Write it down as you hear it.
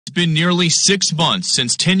It's been nearly 6 months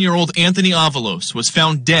since 10-year-old Anthony Avalos was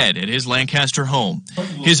found dead at his Lancaster home.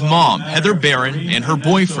 His mom, Heather Barron, and her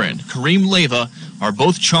boyfriend, Kareem Leyva, are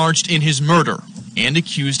both charged in his murder and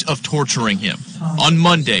accused of torturing him. On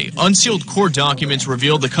Monday, unsealed court documents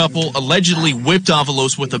revealed the couple allegedly whipped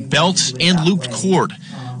Avalos with a belt and looped cord,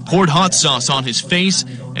 poured hot sauce on his face,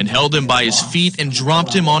 and held him by his feet and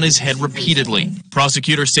dropped him on his head repeatedly.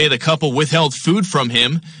 Prosecutors say the couple withheld food from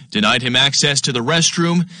him, denied him access to the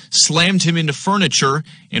restroom, slammed him into furniture,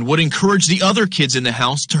 and would encourage the other kids in the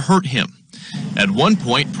house to hurt him. At one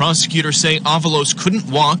point, prosecutors say Avalos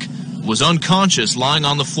couldn't walk, was unconscious lying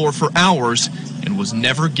on the floor for hours, and was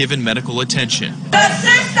never given medical attention.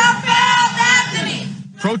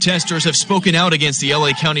 Protesters have spoken out against the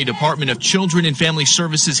LA County Department of Children and Family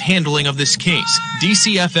Services handling of this case.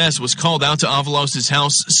 DCFS was called out to Avalos'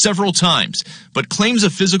 house several times, but claims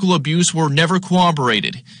of physical abuse were never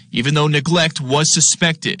corroborated, even though neglect was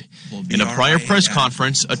suspected. In a prior press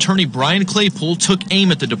conference, attorney Brian Claypool took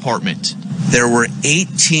aim at the department. There were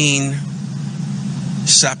 18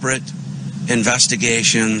 separate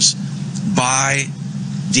investigations by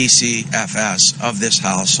DCFS of this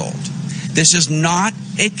household. This is not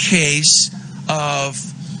a case of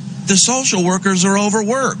the social workers are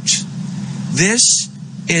overworked. This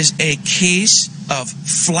is a case of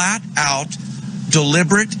flat-out,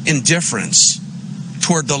 deliberate indifference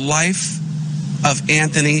toward the life of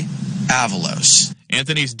Anthony Avalos.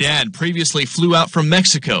 Anthony's dad previously flew out from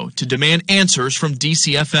Mexico to demand answers from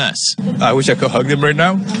DCFS. I wish I could hug him right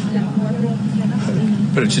now,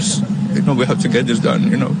 but it's just, we have to get this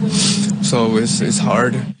done, So it's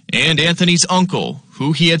hard. And Anthony's uncle,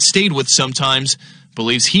 who he had stayed with sometimes,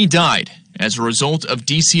 believes he died as a result of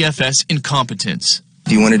DCFS incompetence.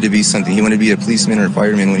 He wanted to be something. He wanted to be a policeman or a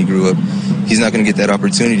fireman when he grew up. He's not going to get that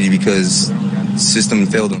opportunity because the system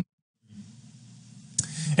failed him.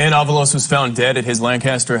 And Avalos was found dead at his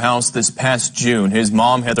Lancaster house this past June. His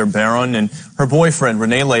mom, Heather Barron, and her boyfriend,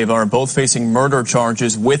 Renee Leyva, are both facing murder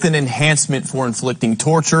charges with an enhancement for inflicting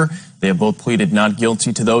torture. They have both pleaded not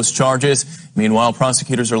guilty to those charges. Meanwhile,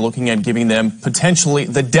 prosecutors are looking at giving them potentially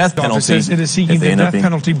the death penalty. It is seeking the death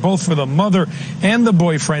penalty both for the mother and the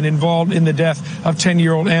boyfriend involved in the death of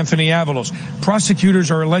 10-year-old Anthony Avalos. Prosecutors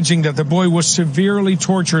are alleging that the boy was severely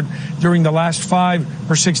tortured during the last 5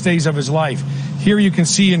 or 6 days of his life. Here you can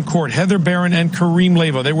see in court Heather Barron and Kareem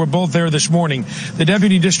Leyva. They were both there this morning. The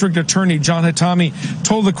Deputy District Attorney, John Hatami,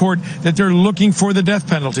 told the court that they're looking for the death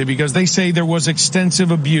penalty because they say there was extensive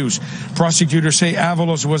abuse. Prosecutors say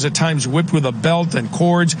Avalos was at times whipped with a belt and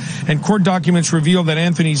cords, and court documents reveal that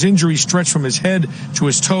Anthony's injuries stretched from his head to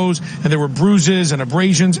his toes, and there were bruises and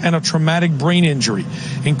abrasions and a traumatic brain injury.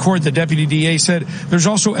 In court, the deputy DA said there's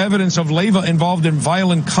also evidence of Leyva involved in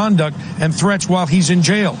violent conduct and threats while he's in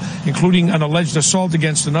jail, including an alleged assault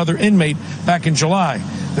against another inmate back in July.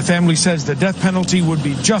 The family says the death penalty would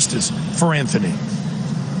be justice for Anthony.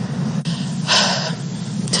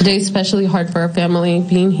 Today's especially hard for our family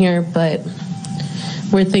being here, but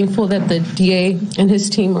we're thankful that the DA and his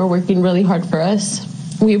team are working really hard for us.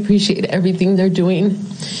 We appreciate everything they're doing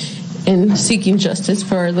in seeking justice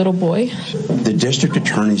for our little boy. The district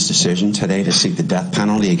attorney's decision today to seek the death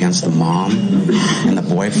penalty against the mom and the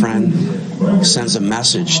boyfriend sends a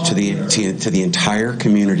message to the entire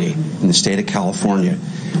community in the state of California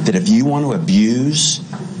that if you want to abuse,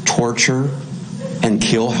 torture, and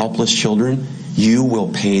kill helpless children, you will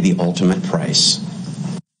pay the ultimate price.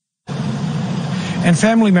 And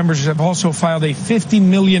family members have also filed a $50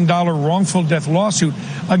 million wrongful death lawsuit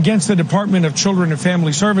against the Department of Children and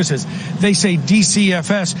Family Services. They say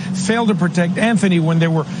DCFS failed to protect Anthony when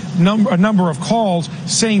there were a number of calls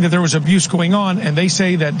saying that there was abuse going on, and they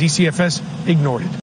say that DCFS ignored it.